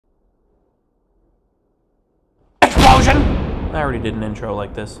I already did an intro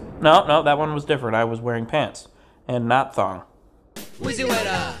like this. No, that one was different. I was wearing pants. And not thong.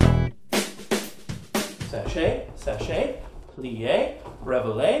 WheezyWaiter! Sachet, sachet, plie,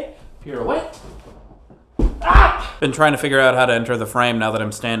 reveille, pirouette. Ah! Been trying to figure out how to enter the frame now that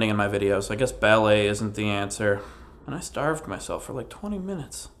I'm standing in my videos. I guess ballet isn't the answer. And I starved myself for like 20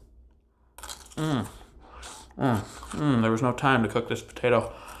 minutes. There was no time to cook this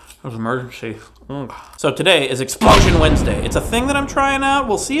potato. It was an emergency. So today is Explosion Wednesday. It's a thing that I'm trying out.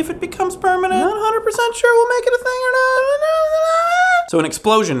 We'll see if it becomes permanent. Not 100% sure we'll make it a thing or not. So in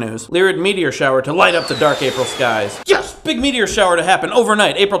explosion news, Lyrid meteor shower to light up the dark April skies. Yes! Big meteor shower to happen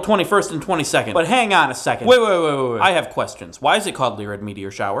overnight, April 21st and 22nd. But hang on a second. Wait. I have questions. Why is it called Lyrid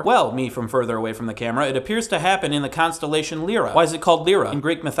meteor shower? Well, me from further away from the camera, it appears to happen in the constellation Lyra. Why is it called Lyra? In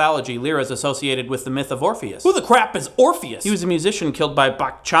Greek mythology, Lyra is associated with the myth of Orpheus. Who the crap is Orpheus? He was a musician killed by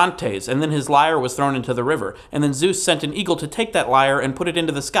Bacchante, and then his lyre was thrown into the river. And then Zeus sent an eagle to take that lyre and put it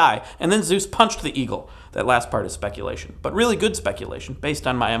into the sky. And then Zeus punched the eagle. That last part is speculation, but really good speculation based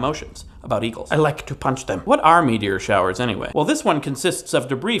on my emotions about eagles. I like to punch them. What are meteor showers anyway? Well, this one consists of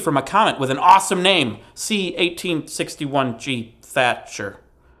debris from a comet with an awesome name, C1861G Thatcher.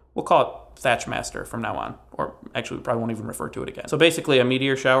 We'll call it Thatchmaster from now on, or actually we probably won't even refer to it again. So basically a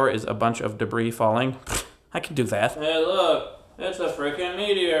meteor shower is a bunch of debris falling. I can do that. Hey look, it's a freaking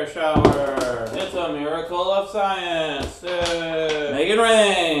meteor shower. It's a miracle of science. Make it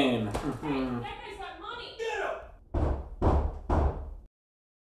rain.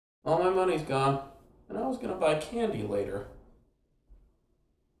 All my money's gone, and I was gonna buy candy later.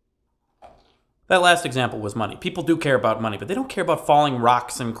 That last example was money. People do care about money, but they don't care about falling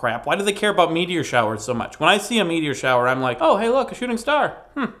rocks and crap. Why do they care about meteor showers so much? When I see a meteor shower, I'm like, oh, hey look, a shooting star.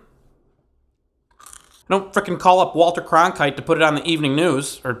 I don't frickin' call up Walter Cronkite to put it on the evening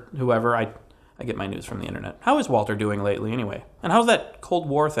news, or whoever. I get my news from the internet. How is Walter doing lately anyway? And how's that Cold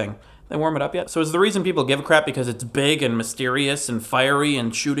War thing? They warm it up yet? So is the reason people give a crap because it's big and mysterious and fiery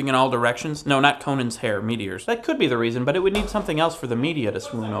and shooting in all directions? No, not Conan's hair, meteors. That could be the reason, but it would need something else for the media to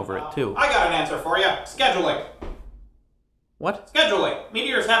swoon over it too. I got an answer for you. Scheduling. What? Scheduling.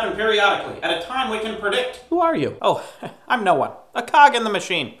 Meteors happen periodically, at a time we can predict. Who are you? Oh, I'm no one. A cog in the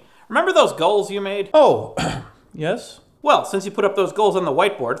machine. Remember those goals you made? Oh, yes? Well, since you put up those goals on the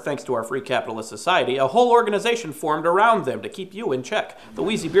whiteboard, thanks to our free capitalist society, a whole organization formed around them to keep you in check. The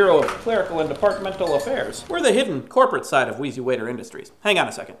Wheezy Bureau of Clerical and Departmental Affairs. We're the hidden corporate side of WheezyWaiter Industries. Hang on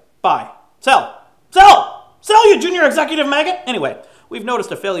a second. Buy. Sell. Sell! Sell, you junior executive maggot! Anyway, we've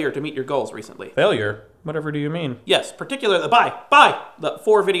noticed a failure to meet your goals recently. Failure? Whatever do you mean? Yes, particularly the the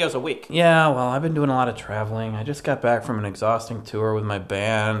 4 videos a week. Yeah, well, I've been doing a lot of traveling. I just got back from an exhausting tour with my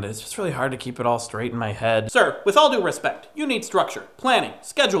band. It's just really hard to keep it all straight in my head. Sir, with all due respect, you need structure, planning,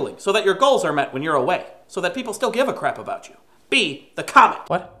 scheduling, so that your goals are met when you're away, so that people still give a crap about you. B, the comet.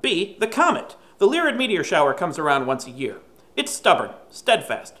 What? B, the comet. The Lyrid meteor shower comes around once a year. It's stubborn,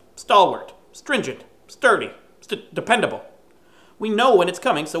 steadfast, stalwart, stringent, sturdy, dependable. We know when it's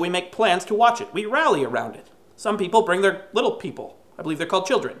coming, so we make plans to watch it. We rally around it. Some people bring their little people. I believe they're called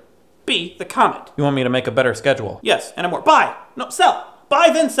children. B, the comet. You want me to make a better schedule? Yes, and a more, sell.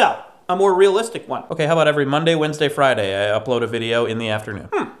 Buy, then sell. A more realistic one. Okay, how about every Monday, Wednesday, Friday, I upload a video in the afternoon?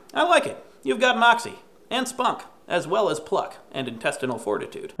 I like it. You've got moxie, and spunk, as well as pluck, and intestinal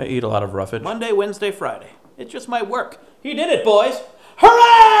fortitude. I eat a lot of roughage. Monday, Wednesday, Friday. It just might work. He did it, boys.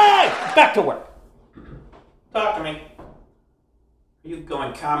 Hooray! Back to work. Talk to me. Are you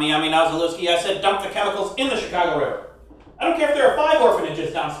going commie on me now, Zalewski? I said dump the chemicals in the Chicago River. I don't care if there are 5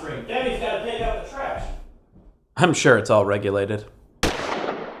 orphanages downstream. Debbie's got to take out the trash. I'm sure it's all regulated.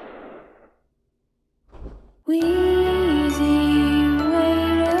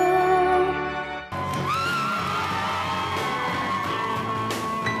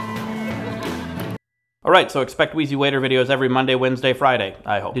 Alright, so expect WheezyWaiter videos every Monday, Wednesday, Friday,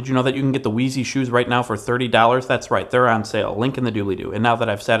 I hope. Did you know that you can get the Wheezy Shoes right now for $30? That's right, they're on sale. Link in the doobly-doo. And now that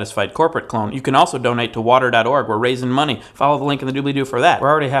I've satisfied corporate clone, you can also donate to water.org. We're raising money. Follow the link in the doobly-doo for that. We're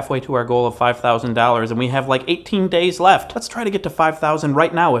already halfway to our goal of $5,000, and we have like 18 days left. Let's try to get to 5,000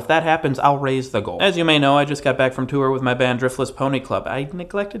 right now. If that happens, I'll raise the goal. As you may know, I just got back from tour with my band Driftless Pony Club. I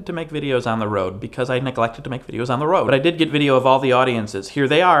neglected to make videos on the road because I neglected to make videos on the road. But I did get video of all the audiences. Here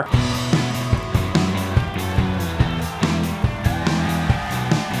they are.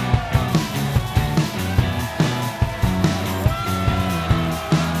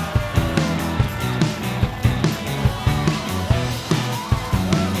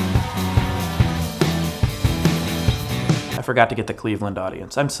 I forgot to get the Cleveland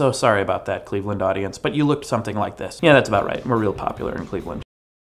audience. I'm so sorry about that, Cleveland audience, but you looked something like this. Yeah, that's about right. We're real popular in Cleveland.